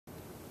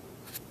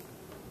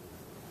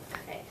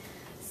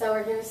So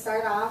we're going to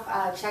start off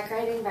check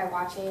writing by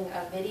watching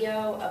a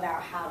video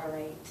about how to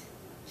write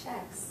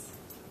checks.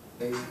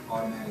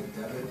 Automatic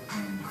debit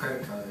and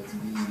credit cards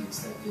being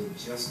accepted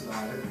just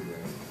about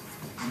everywhere.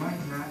 You might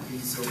not be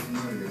so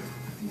familiar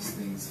with these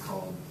things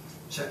called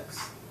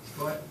checks,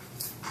 but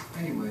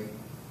anyway,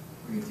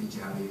 we're going to teach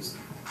you how to use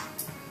them.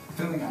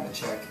 Filling out a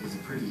check is a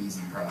pretty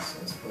easy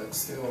process, but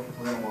still,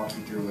 we're going to walk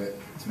you through it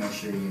to make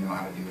sure you know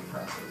how to do it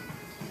properly.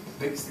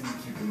 The biggest thing to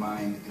keep in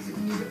mind is that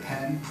you need a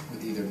pen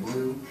with either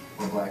blue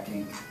or black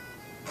ink,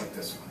 like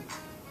this one.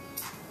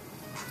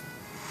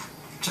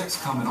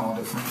 Checks come in all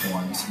different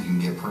forms. You can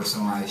get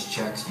personalized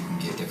checks, you can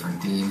get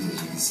different themes.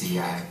 As you can see,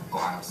 I have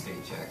Ohio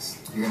State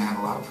checks. You're going to have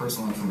a lot of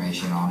personal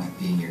information on it,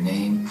 being your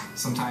name,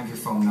 sometimes your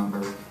phone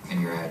number,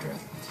 and your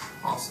address.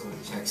 Also,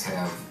 checks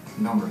have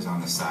numbers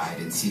on the side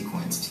in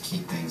sequence to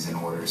keep things in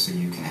order, so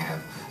you can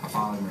have a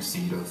following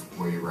receipt of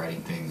where you're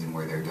writing things and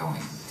where they're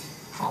going.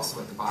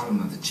 Also, at the bottom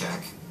of the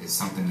check is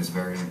something that's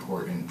very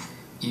important.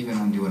 Even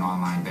on doing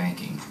online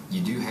banking, you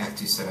do have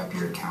to set up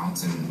your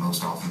accounts, and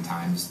most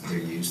oftentimes they're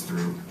used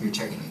through your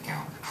checking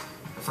account.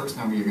 The first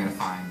number you're going to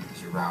find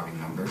is your routing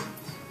number,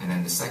 and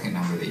then the second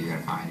number that you're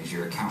going to find is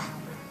your account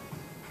number.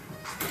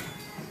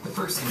 The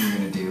first thing you're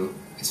going to do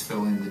is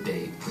fill in the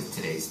date with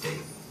today's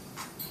date.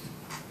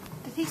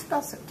 Did he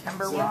spell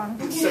September wrong?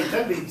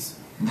 September's.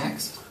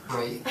 Next,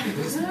 write the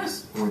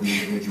business or the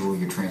individual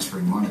you're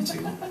transferring money to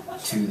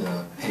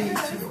the paid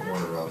to the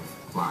order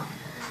of line.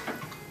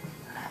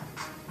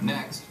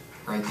 Next,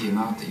 write the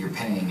amount that you're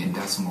paying in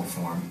decimal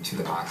form to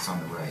the box on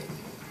the right.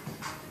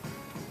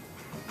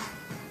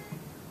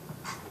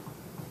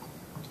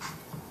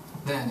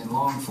 Then, in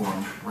long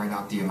form, write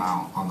out the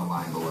amount on the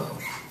line below.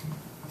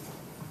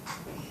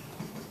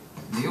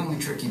 The only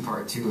tricky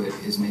part to it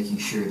is making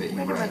sure that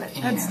you write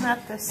and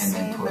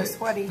then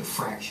put the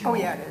fractional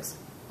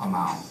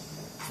amount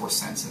for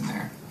cents in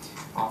there.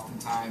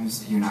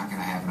 Oftentimes, you're not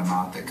going to have an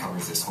amount that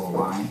covers this whole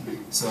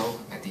line, so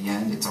at the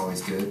end, it's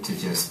always good to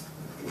just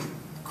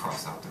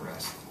cross out the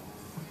rest.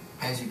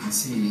 As you can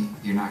see,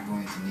 you're not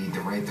going to need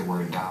to write the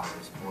word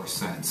dollars or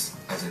cents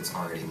as it's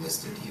already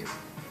listed here.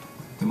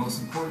 The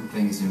most important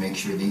thing is to make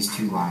sure these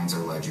two lines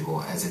are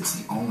legible, as it's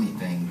the only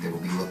thing that will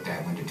be looked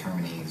at when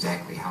determining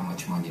exactly how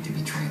much money to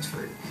be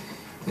transferred.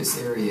 This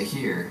area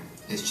here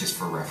is just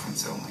for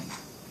reference only.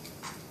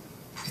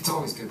 It's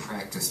always good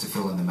practice to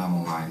fill in the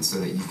memo lines so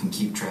that you can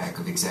keep track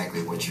of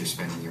exactly what you're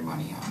spending your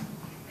money on.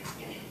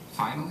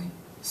 Finally,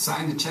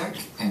 sign the check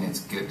and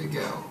it's good to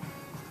go.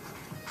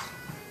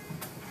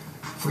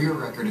 For your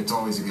record, it's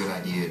always a good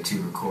idea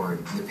to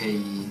record the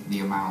payee, the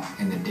amount,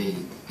 and the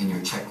date in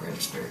your check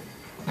register.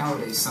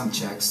 Nowadays, some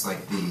checks,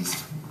 like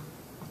these,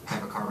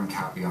 have a carbon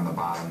copy on the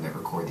bottom that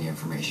record the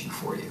information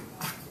for you.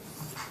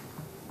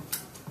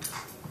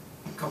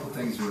 A couple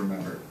things to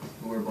remember.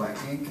 Blue or black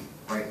ink,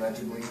 write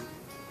legibly,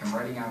 and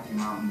writing out the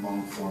amount in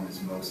long form is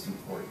most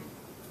important.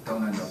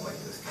 Don't end up like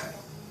this guy.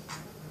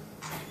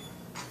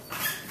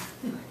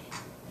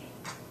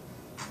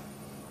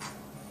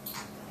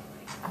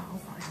 Oh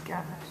my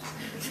gosh.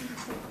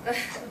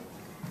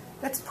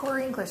 That's poor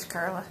English,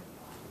 Carla.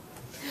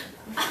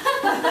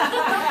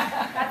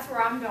 That's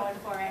where I'm going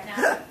for it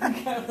now. I'm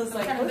trying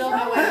to build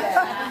my way to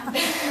that.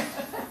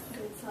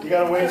 You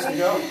got a ways to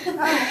go.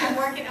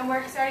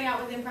 I'm starting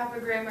out with improper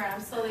grammar, and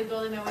I'm slowly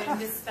building my way to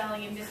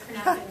misspelling and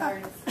mispronouncing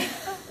words.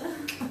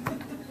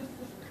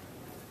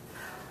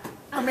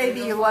 Or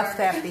maybe you left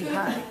that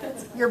behind.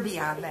 You're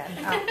beyond that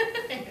now.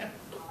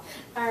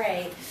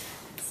 Alright,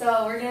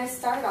 so we're going to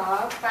start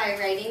off by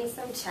writing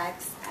some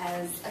checks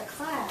as a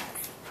class.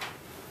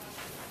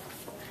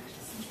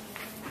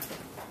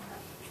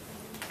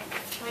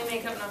 Can we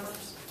make up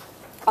numbers?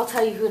 I'll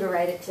tell you who to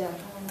write it to.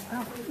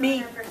 Oh,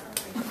 me.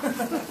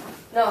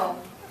 No.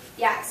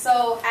 Yeah,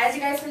 so as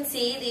you guys can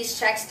see, these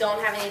checks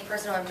don't have any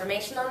personal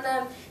information on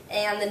them,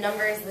 and the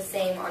number is the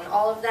same on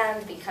all of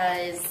them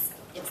because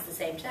it's the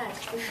same check.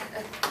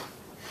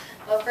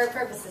 But for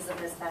purposes of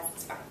this class,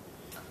 it's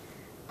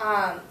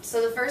fine.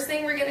 So the first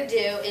thing we're going to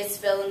do is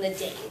fill in the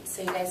date.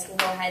 So you guys can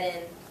go ahead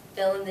and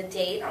fill in the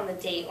date on the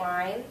date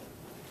line.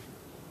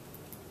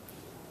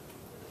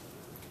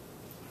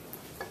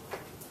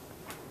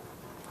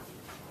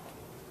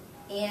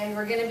 And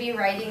we're going to be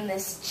writing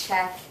this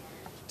check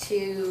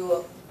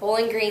to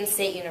Bowling Green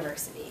State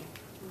University.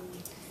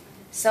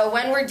 So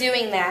when we're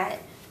doing that,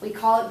 we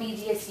call it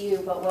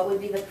BGSU, but what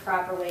would be the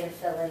proper way to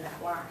fill in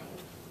that line?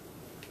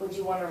 Would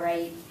you want to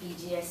write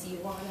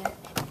BGSU on it?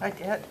 I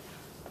did.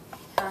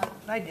 Huh?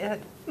 I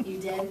did. You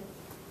did?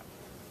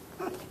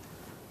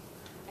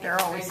 There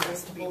always I has wrote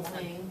to the be whole one.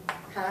 thing.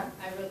 Huh?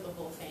 I wrote the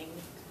whole thing.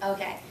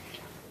 Okay.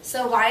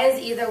 So why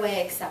is either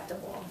way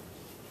acceptable?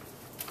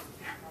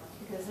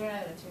 Because they're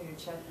not going to turn your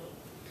checkbook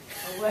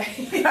away.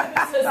 It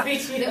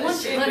says They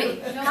want your money.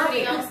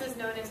 Nobody else is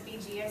known as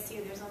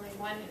BGSU. There's only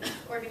one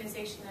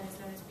organization that is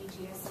known as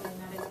BGSU, and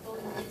that is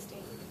Bowling Green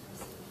State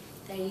University.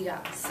 There you go.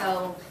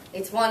 So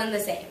it's one and the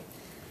same.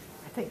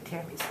 I think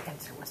Tammy's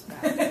answer was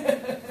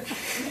better.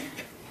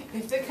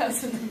 If it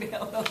comes in the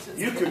mail, they'll just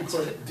You could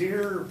put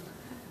dear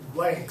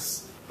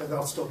blanks but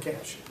they'll still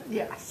cash it.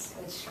 Yes.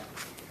 That's true.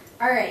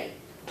 All right.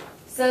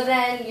 So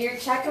then your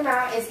check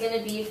amount is going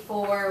to be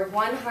for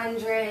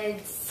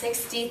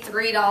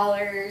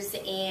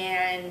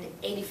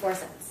 $163.84.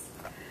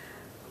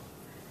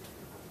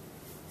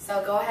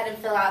 So go ahead and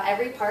fill out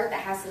every part that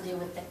has to do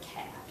with the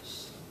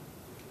cash.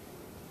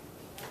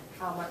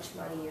 How much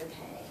money you're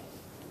paying.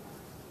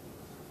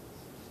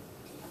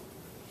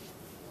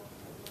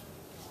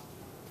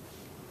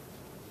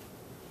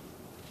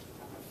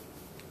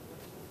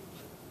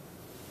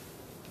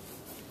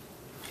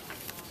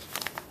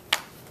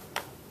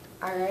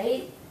 All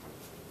right.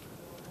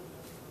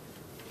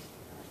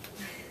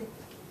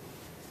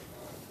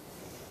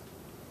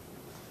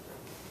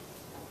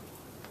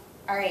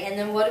 All right, and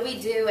then what do we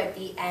do at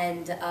the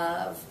end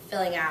of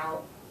filling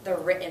out the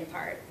written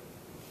part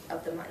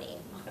of the money?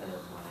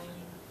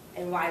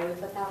 And why do we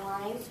put that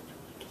line?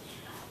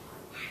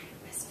 Why are you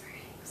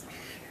whispering?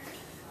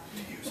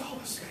 To use all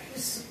the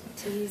space.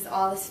 To use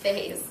all the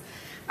space.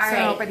 All so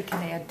right. nobody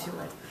can add to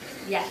it.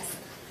 Yes.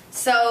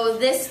 So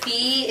this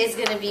fee is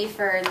going to be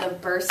for the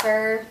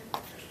bursar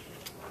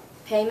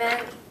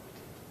payment.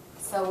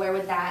 So where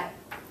would that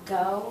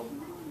go?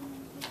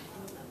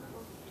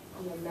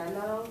 On the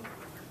memo.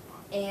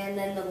 And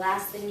then the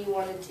last thing you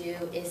want to do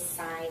is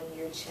sign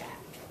your check.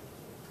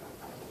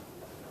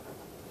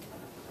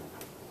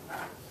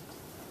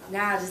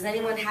 Now, does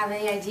anyone have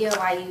any idea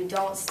why you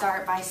don't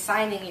start by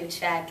signing your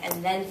check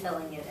and then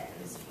filling it in?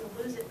 If you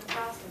lose it in the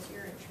process,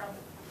 you're in trouble.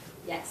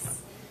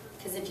 Yes.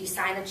 Because if you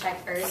sign a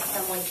check first,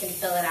 someone can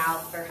fill it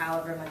out for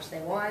however much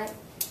they want.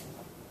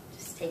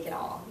 Just take it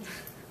all.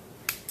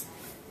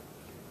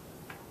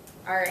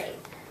 All right.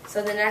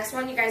 So the next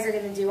one you guys are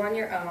going to do on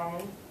your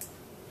own.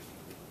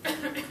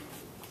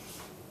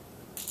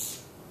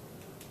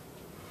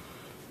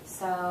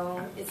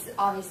 So it's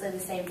obviously the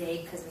same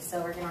date because we're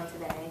still working on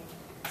today.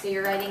 So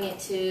you're writing it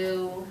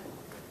to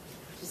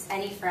just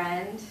any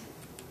friend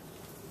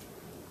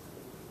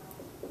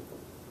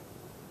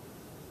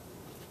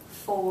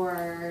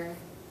for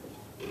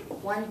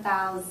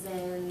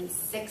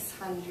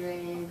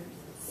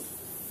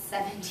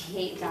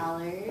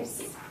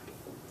 $1,678.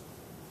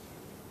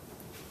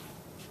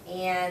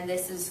 And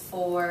this is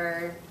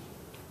for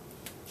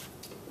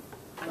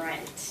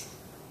rent.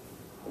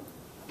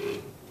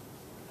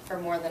 For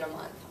more than a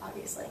month,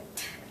 obviously.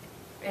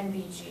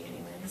 NVG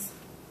anyways.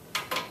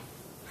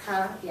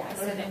 Huh? Yeah. I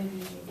said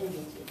NVG.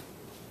 NVG.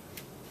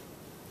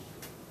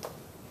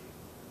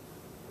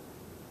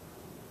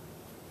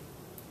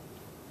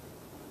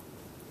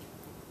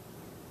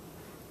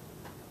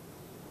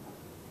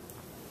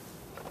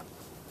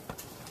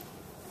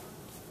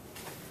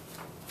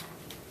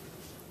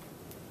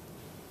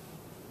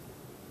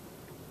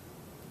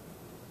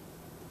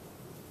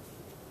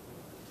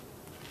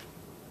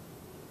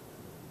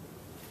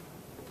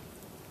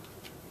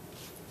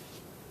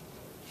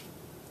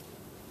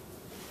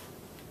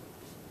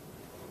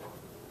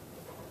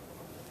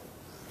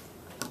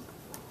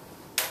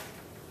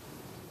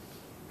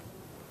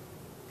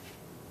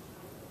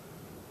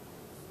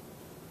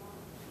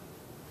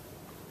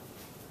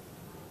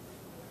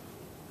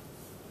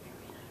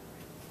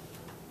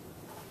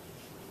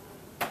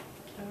 I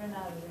run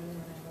out of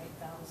room when I write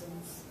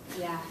thousands.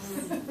 Yeah.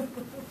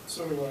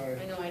 So do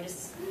I. I know, I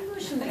just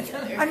push them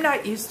together. I'm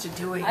not used to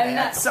doing I'm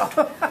that, not- so.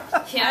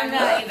 Yeah, I'm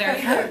not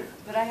either.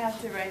 But I have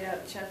to write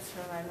out checks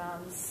for my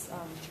mom's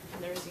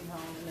nursing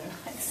home, and they're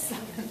like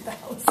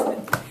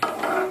 7,000.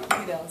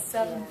 You know,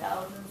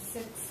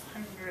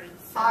 7,678.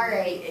 All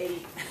right.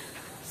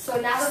 So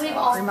now that we've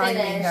all Remind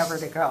me never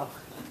finished, to go.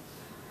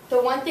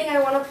 the one thing I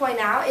want to point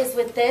out is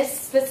with this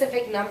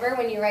specific number,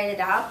 when you write it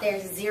out,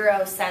 there's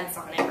 0 cents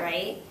on it,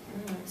 right?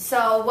 Mm-hmm.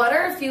 So what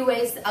are a few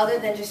ways, other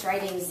than just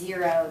writing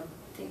 0,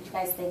 that you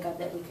guys think of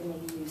that we can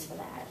maybe use for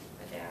that?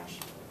 A dash.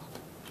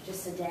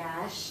 Just a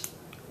dash?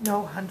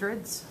 No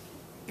hundreds,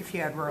 if you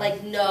had room.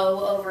 Like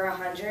no over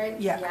 100?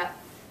 Yeah. Yep.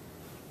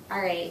 All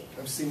right.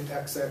 I've seen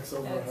XX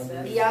over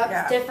 100. Yep,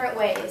 Yeah. different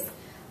ways.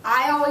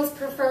 I always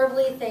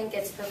preferably think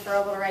it's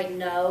preferable to write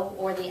no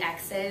or the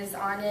X's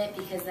on it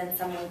because then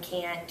someone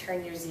can't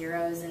turn your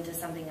zeros into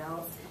something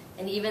else.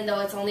 And even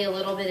though it's only a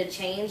little bit of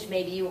change,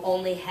 maybe you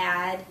only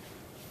had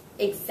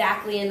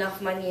exactly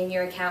enough money in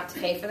your account to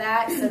pay for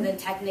that, so then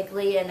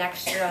technically an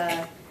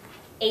extra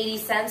 80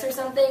 cents or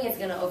something is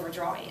going to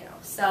overdraw you.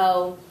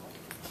 So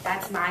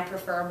that's my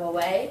preferable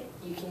way.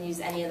 You can use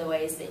any of the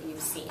ways that you've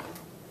seen.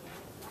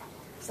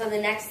 So the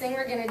next thing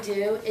we're going to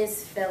do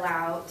is fill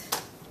out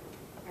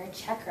our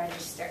check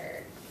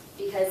register,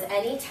 because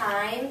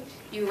anytime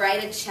you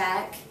write a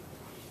check,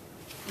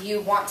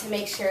 you want to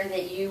make sure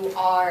that you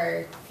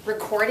are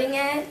recording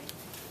it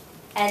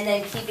and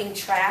then keeping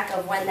track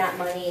of when that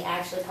money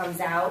actually comes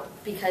out,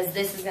 because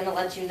this is going to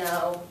let you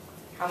know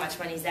how much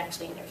money is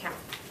actually in your account.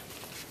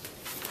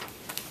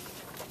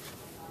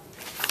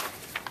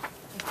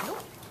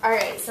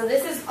 Alright, so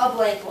this is a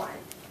blank one.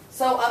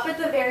 So up at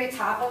the very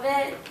top of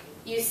it,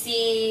 you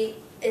see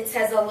it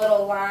says a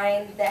little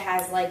line that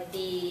has like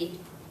the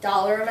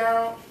dollar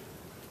amount.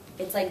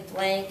 It's like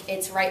blank.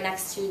 It's right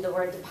next to the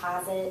word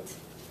deposit.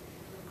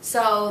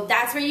 So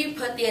that's where you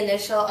put the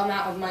initial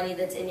amount of money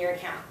that's in your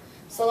account.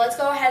 So let's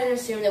go ahead and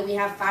assume that we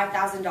have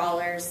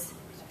 $5,000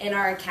 in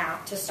our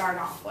account to start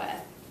off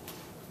with.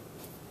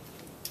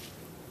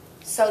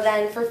 So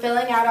then for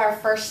filling out our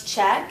first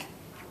check,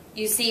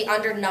 you see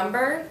under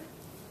number,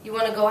 you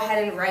want to go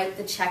ahead and write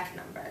the check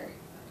number.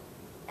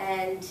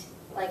 And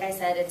like I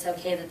said, it's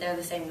okay that they're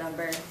the same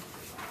number.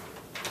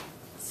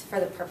 It's for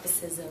the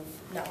purposes of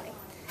knowing.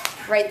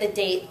 Write the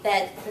date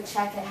that the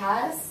check it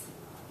has.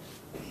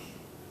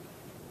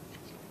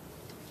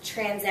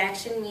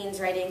 Transaction means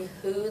writing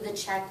who the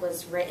check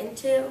was written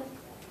to.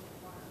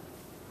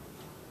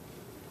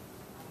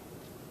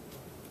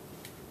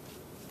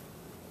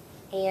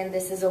 And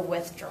this is a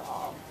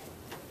withdrawal.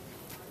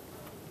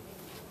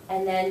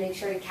 And then make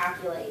sure to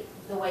calculate.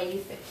 The way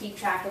you keep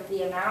track of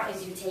the amount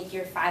is you take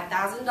your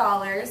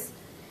 $5,000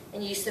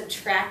 and you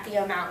subtract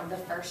the amount of the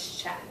first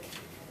check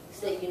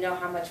so that you know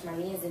how much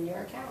money is in your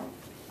account.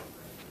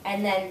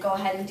 And then go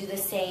ahead and do the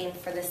same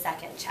for the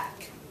second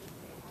check.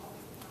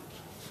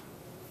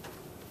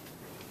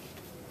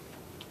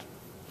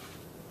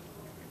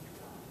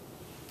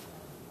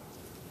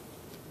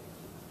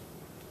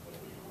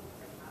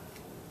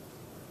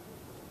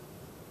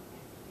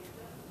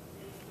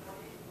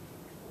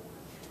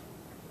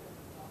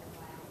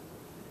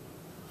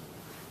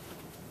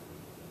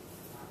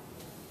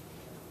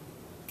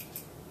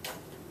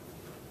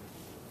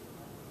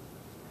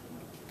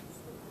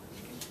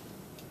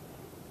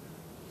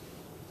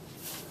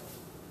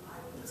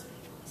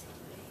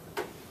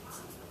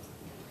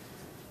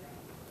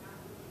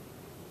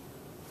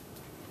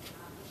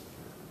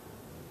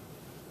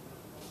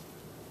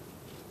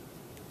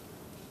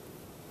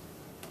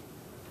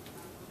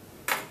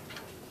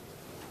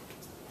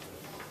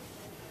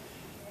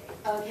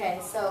 Okay,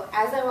 so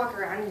as I walk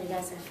around and you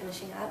guys are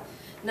finishing up,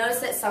 notice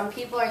that some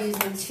people are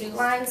using 2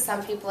 lines,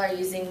 some people are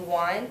using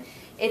 1.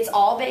 It's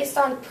all based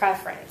on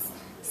preference.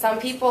 Some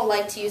people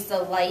like to use the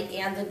light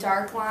and the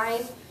dark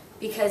line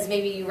because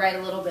maybe you write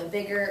a little bit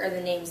bigger or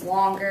the name's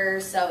longer,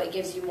 so it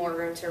gives you more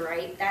room to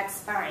write. That's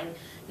fine.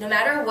 No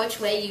matter which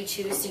way you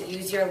choose to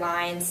use your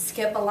lines,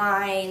 skip a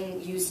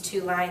line, use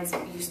 2 lines,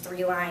 use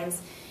 3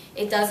 lines,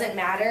 it doesn't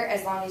matter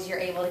as long as you're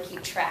able to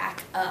keep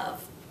track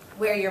of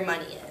where your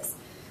money is.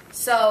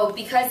 So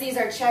because these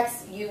are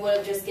checks, you would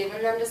have just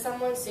given them to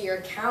someone, so your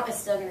account is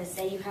still going to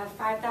say you have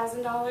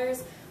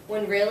 $5,000,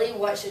 when really,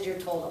 what should your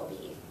total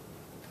be?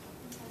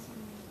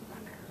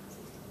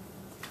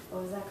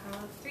 What was that,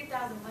 Carla?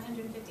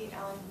 $3,158.16.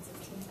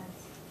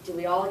 Do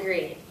we all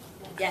agree?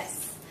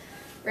 Yes.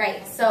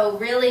 Right, so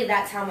really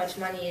that's how much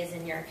money is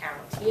in your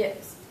account to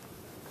use.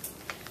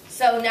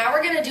 So now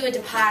we're going to do a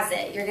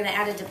deposit. You're going to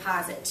add a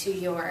deposit to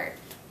your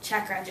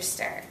check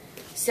register.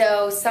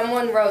 So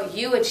someone wrote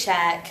you a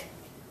check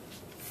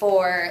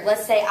for,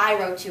 let's say I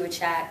wrote you a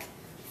check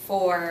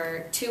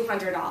for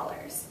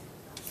 $200.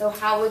 So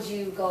how would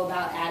you go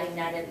about adding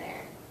that in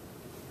there?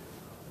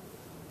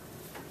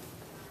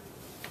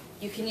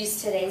 You can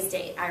use today's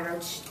date. I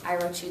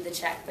wrote you the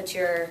check, but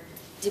you're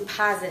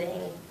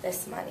depositing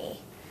this money.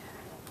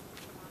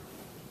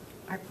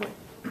 I put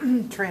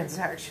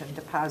transaction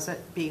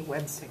deposit B.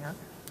 Wensinger.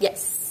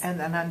 Yes. And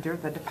then under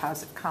the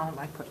deposit column,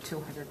 I put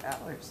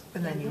 $200,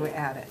 and then you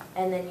add it.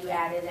 And then you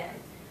add it in.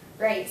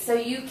 Right, so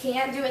you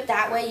can do it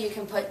that way. You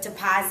can put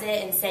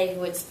deposit and say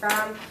who it's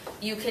from.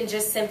 You can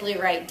just simply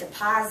write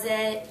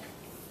deposit.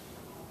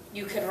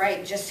 You could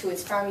write just who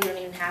it's from. You don't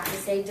even have to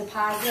say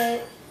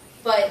deposit.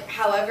 But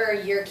however,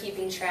 you're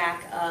keeping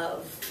track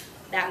of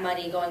that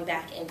money going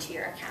back into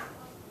your account.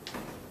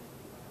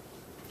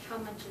 How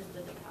much is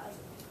the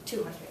deposit? $200.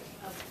 Okay.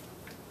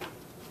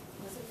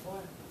 What's it for?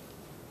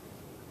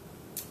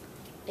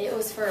 It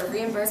was for a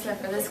reimbursement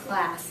for this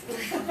class.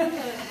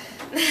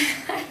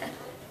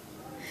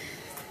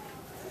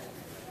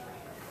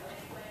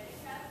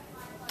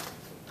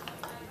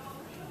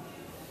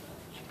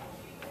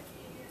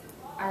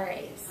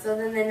 Alright, so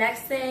then the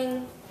next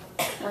thing,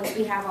 once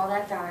we have all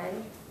that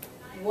done,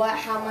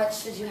 how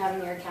much did you have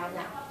in your account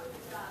now?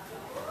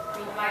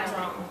 Mine's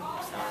wrong.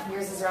 So.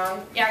 Yours is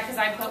wrong? Yeah, because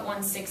I put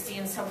 160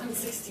 and so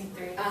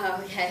 163.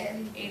 Oh,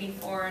 okay.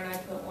 84 and I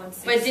put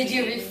 160. But did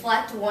you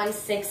reflect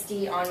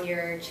 160 on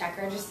your check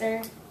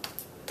register?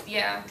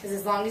 Yeah. Because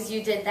as long as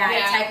you did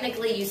that,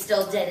 technically you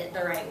still did it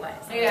the right way.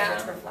 So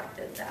it's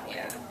reflected that way.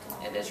 Yeah,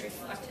 it is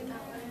reflected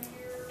that way.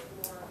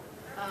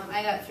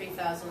 I got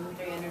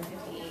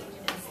 3,358.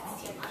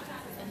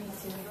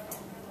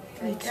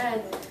 Very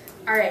good.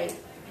 All right.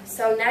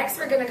 So next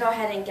we're going to go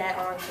ahead and get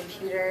on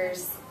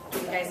computers,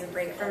 give you guys a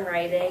break from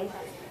writing,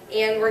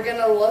 and we're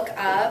going to look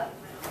up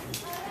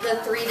the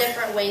 3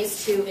 different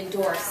ways to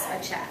endorse a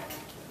check.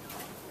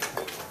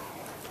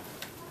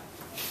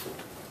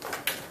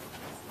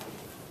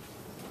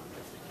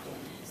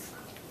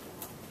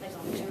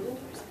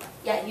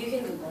 Yeah, you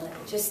can Google it.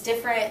 Just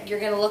different, you're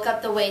going to look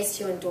up the ways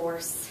to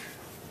endorse,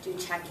 do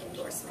check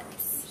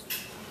endorsements.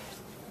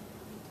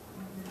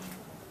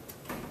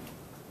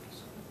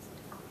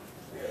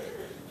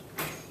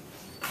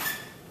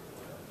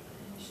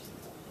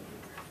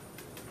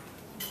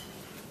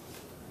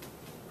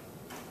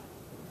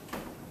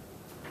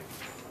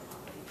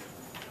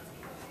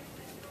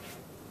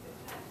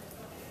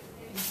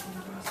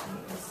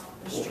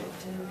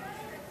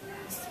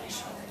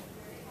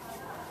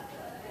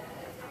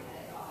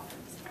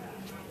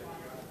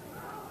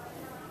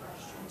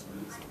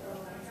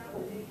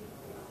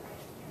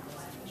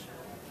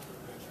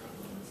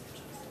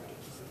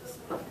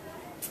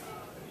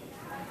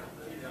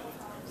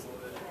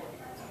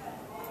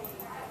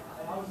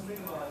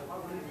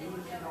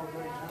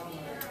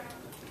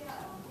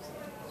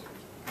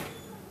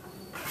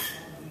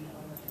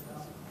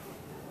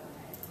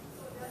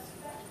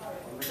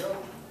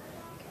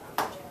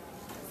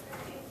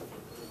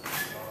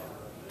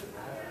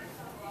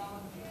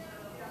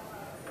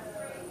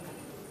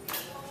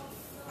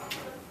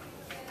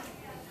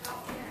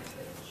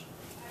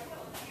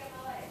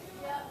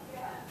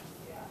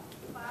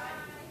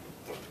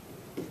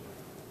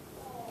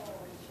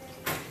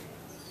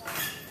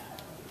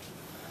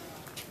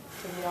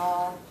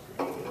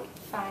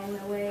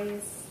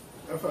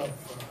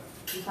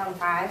 You found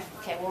 5?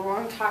 Okay, well, we're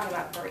only talking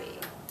about 3.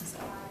 So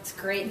it's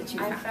great that you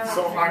found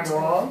So I'm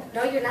wrong?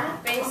 No, you're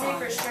not. Basic,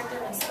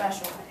 restrictive, and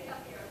special.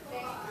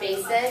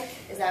 Basic,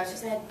 is that what you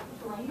said?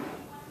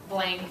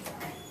 Blank.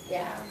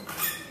 Yeah.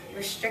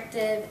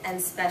 Restrictive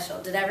and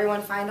special. Did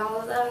everyone find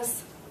all of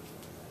those?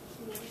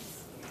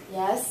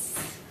 Yes?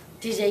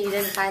 DJ, you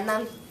didn't find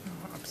them?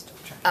 I'm still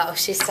trying. Oh,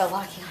 she's still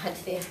logging on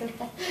to the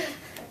internet.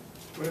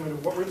 Wait a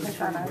minute, what were the I three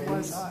thought I was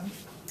ways? on.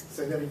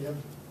 Say that again.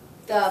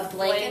 The blank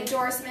Blank.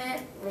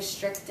 endorsement,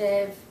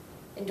 restrictive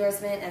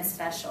endorsement, and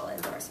special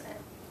endorsement.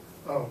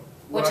 Oh.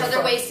 Which what I other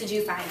thought- ways did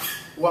you find?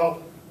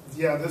 Well,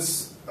 yeah,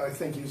 this, I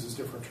think, uses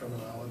different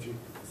terminology.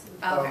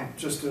 Okay.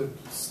 Just a,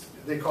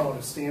 they call it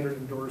a standard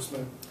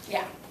endorsement.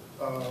 Yeah.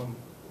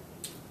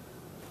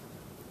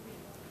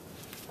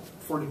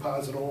 For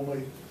deposit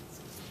only,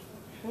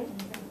 Mhm.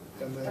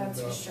 and then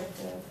That's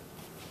restrictive.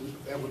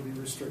 that would be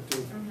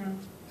restrictive,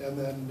 and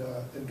then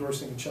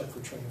endorsing a check for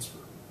transfer.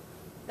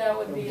 That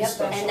would be Yep,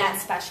 special. and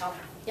that's special.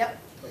 Yep.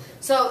 Okay.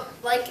 So,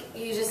 like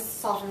you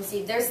just saw from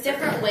Steve, there's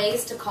different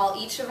ways to call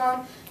each of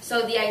them.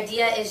 So the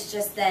idea is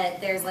just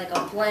that there's like a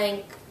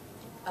blank,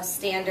 a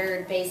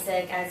standard,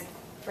 basic, as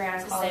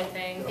Brianna's the calling same it.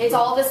 thing. It's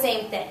all the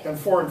same thing. And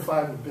 4 and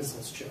 5 are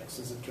business checks,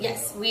 is it?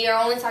 Yes, we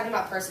are only talking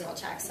about personal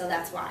checks, so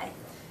that's why.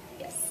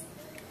 Yes.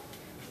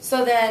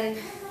 So then,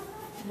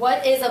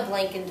 what is a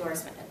blank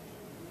endorsement?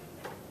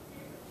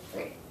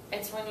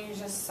 It's when you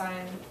just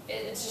sign,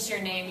 it's just your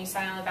name, you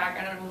sign on the back.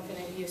 I don't know if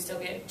any of you still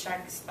get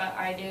checks, but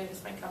I do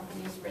because my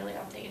company's really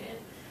outdated.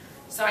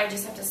 So I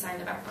just have to sign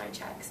the back of my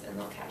checks and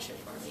they'll cash it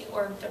for me,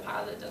 or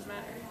deposit, doesn't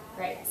matter.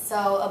 Right,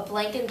 so a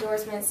blank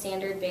endorsement,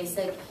 standard,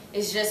 basic,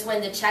 is just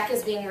when the check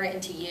is being written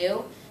to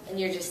you and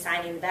you're just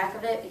signing the back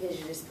of it because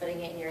you're just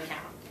putting it in your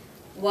account.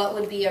 What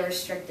would be a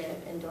restrictive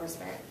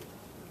endorsement?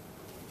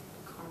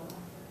 Carla?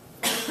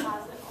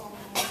 Deposit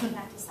only, you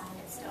have to sign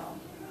it still.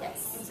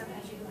 Yes. And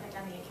sometimes you can put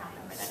down the account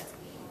number that it's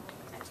being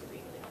sent to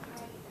legally.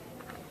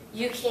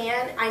 You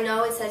can, I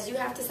know it says you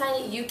have to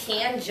sign it, you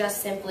can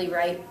just simply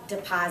write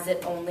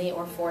deposit only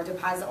or for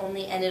deposit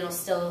only and it'll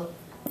still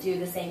do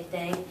the same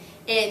thing.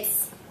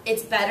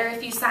 It's better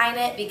if you sign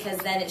it because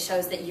then it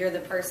shows that you're the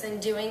person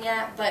doing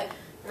it, but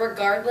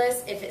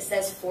regardless, if it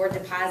says for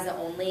deposit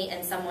only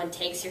and someone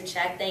takes your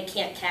check, they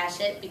can't cash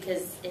it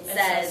because it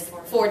says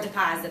for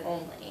deposit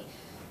only.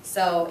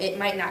 So it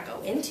might not go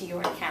into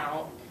your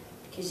account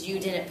because you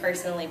didn't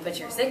personally put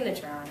your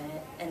signature on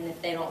it, and if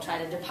they don't try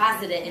to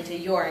deposit it into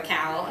your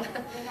account.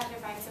 You have to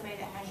find somebody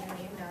that has your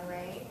name though,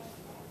 right?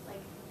 Like,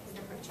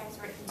 because the check's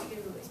written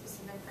to a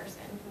specific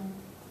person.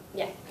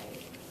 Yeah.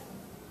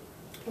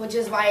 Which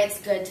is why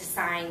it's good to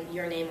sign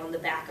your name on the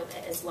back of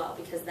it as well,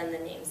 because then the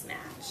names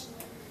match.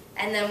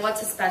 And then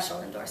what's a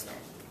special endorsement?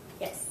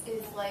 Yes.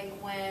 It's like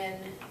when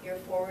you're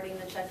forwarding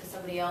the check to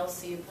somebody else,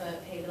 so you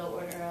put pay the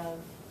order of,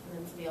 and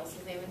then somebody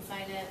else's name and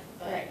sign it,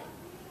 but Right.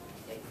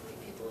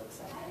 people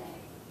accept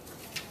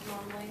it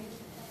normally.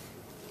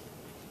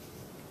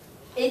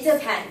 It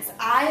depends.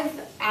 I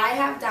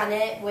have done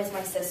it with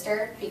my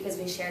sister because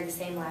we share the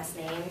same last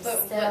name.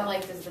 But still. what,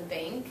 like, does the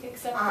bank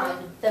accept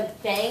it? The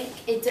bank,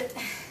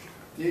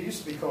 They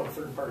used to be called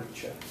third-party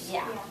checks.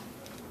 yeah.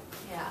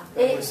 Yeah.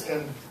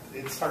 And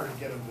it's hard to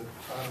get them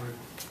to honor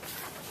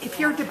it. If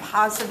you're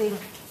depositing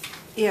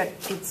it,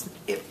 it's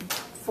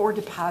for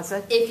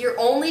deposit. If you're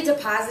only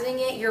depositing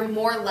it, you're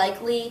more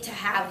likely to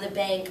have the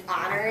bank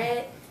honor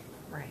it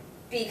Right.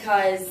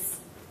 because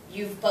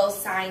you've both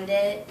signed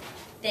it.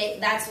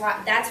 That's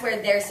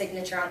where their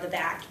signature on the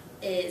back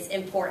is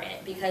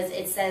important because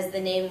it says the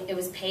name, it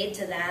was paid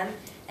to them,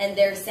 and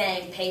they're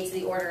saying paid to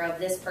the order of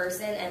this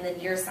person, and then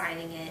you're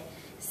signing it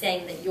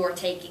saying that you're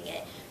taking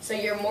it. So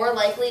you're more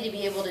likely to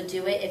be able to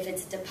do it if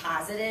it's a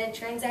deposited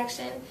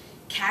transaction.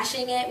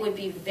 Cashing it would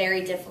be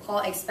very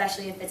difficult,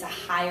 especially if it's a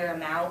higher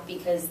amount,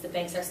 because the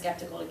banks are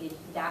skeptical to give you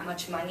that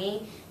much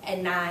money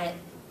and not,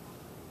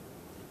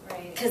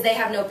 Right. because they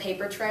have no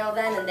paper trail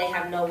then, and they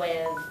have no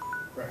way of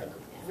Right.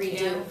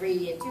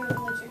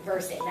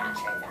 reversing that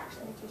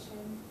transaction.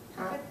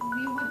 Huh? But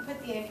you would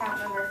put the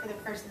account number for the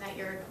person that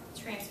you're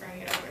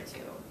transferring it over to,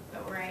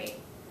 though, right?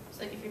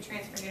 So like if you're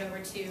transferring it over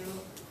to,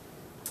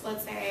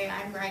 let's say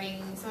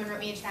someone wrote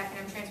me a check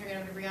and I'm transferring it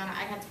over to Brianna,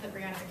 I'd have to put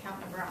Brianna's account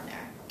number on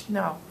there.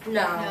 No. No,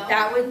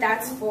 No?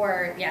 that's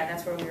where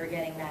we were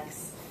getting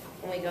next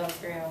when we go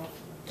through.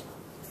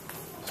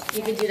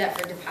 You could do that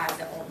for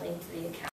deposit only to the account.